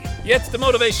Yeah, it's the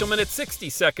Motivational Minute,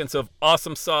 60 seconds of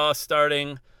awesome sauce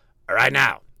starting right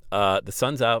now. The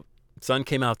sun's out. Sun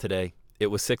came out today.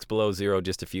 It was 6 below zero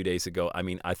just a few days ago. I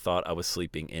mean, I thought I was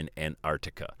sleeping in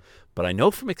Antarctica. But I know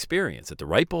from experience, at the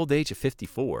ripe old age of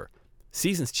 54,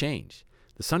 seasons change.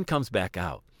 The sun comes back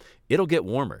out. It'll get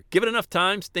warmer. Give it enough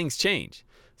time, things change.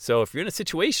 So if you're in a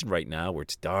situation right now where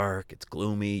it's dark, it's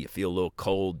gloomy, you feel a little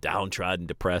cold, downtrodden,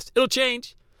 depressed, it'll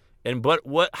change.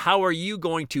 How are you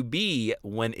going to be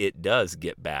when it does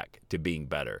get back to being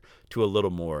better, to a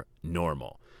little more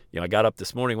normal? I got up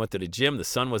this morning, went to the gym. The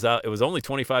sun was out. It was only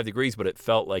 25 degrees, but it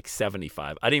felt like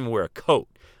 75. I didn't even wear a coat.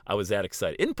 I was that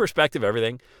excited. In perspective,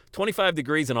 everything. 25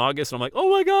 degrees in August, and I'm like, oh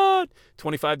my God.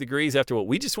 25 degrees after what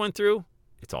we just went through.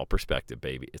 It's all perspective,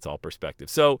 baby. It's all perspective.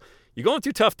 So you're going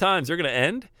through tough times. They're going to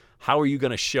end. How are you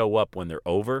going to show up when they're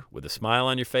over? With a smile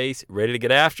on your face, ready to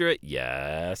get after it?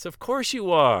 Yes, of course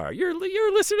you are. You're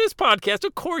listening to this podcast.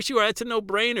 Of course you are. It's a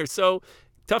no-brainer. So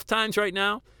tough times right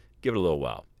now, give it a little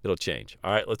while. It'll change.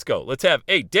 All right, let's go. Let's have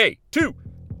a day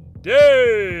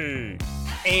today.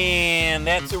 And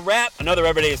that's a wrap. Another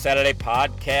Everyday is Saturday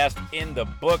podcast in the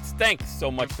books. Thanks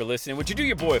so much for listening. Would you do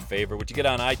your boy a favor? Would you get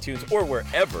on iTunes or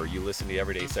wherever you listen to the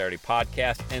Everyday Saturday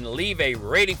podcast and leave a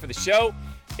rating for the show?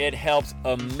 It helps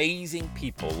amazing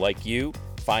people like you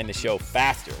find the show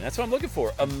faster. And that's what I'm looking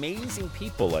for, amazing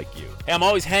people like you. Hey, I'm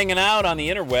always hanging out on the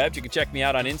interwebs. You can check me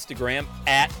out on Instagram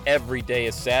at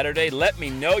EverydayIsSaturday. Let me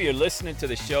know you're listening to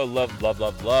the show.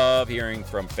 Love hearing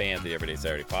from fans of the Everyday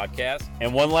Saturday podcast.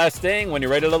 And one last thing, when you're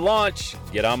ready to launch,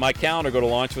 get on my calendar, go to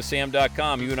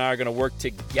launchwithsam.com. You and I are going to work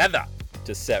together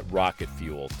to set rocket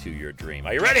fuel to your dream.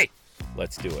 Are you ready?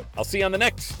 Let's do it. I'll see you on the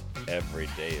next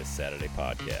Everyday is Saturday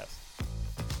podcast.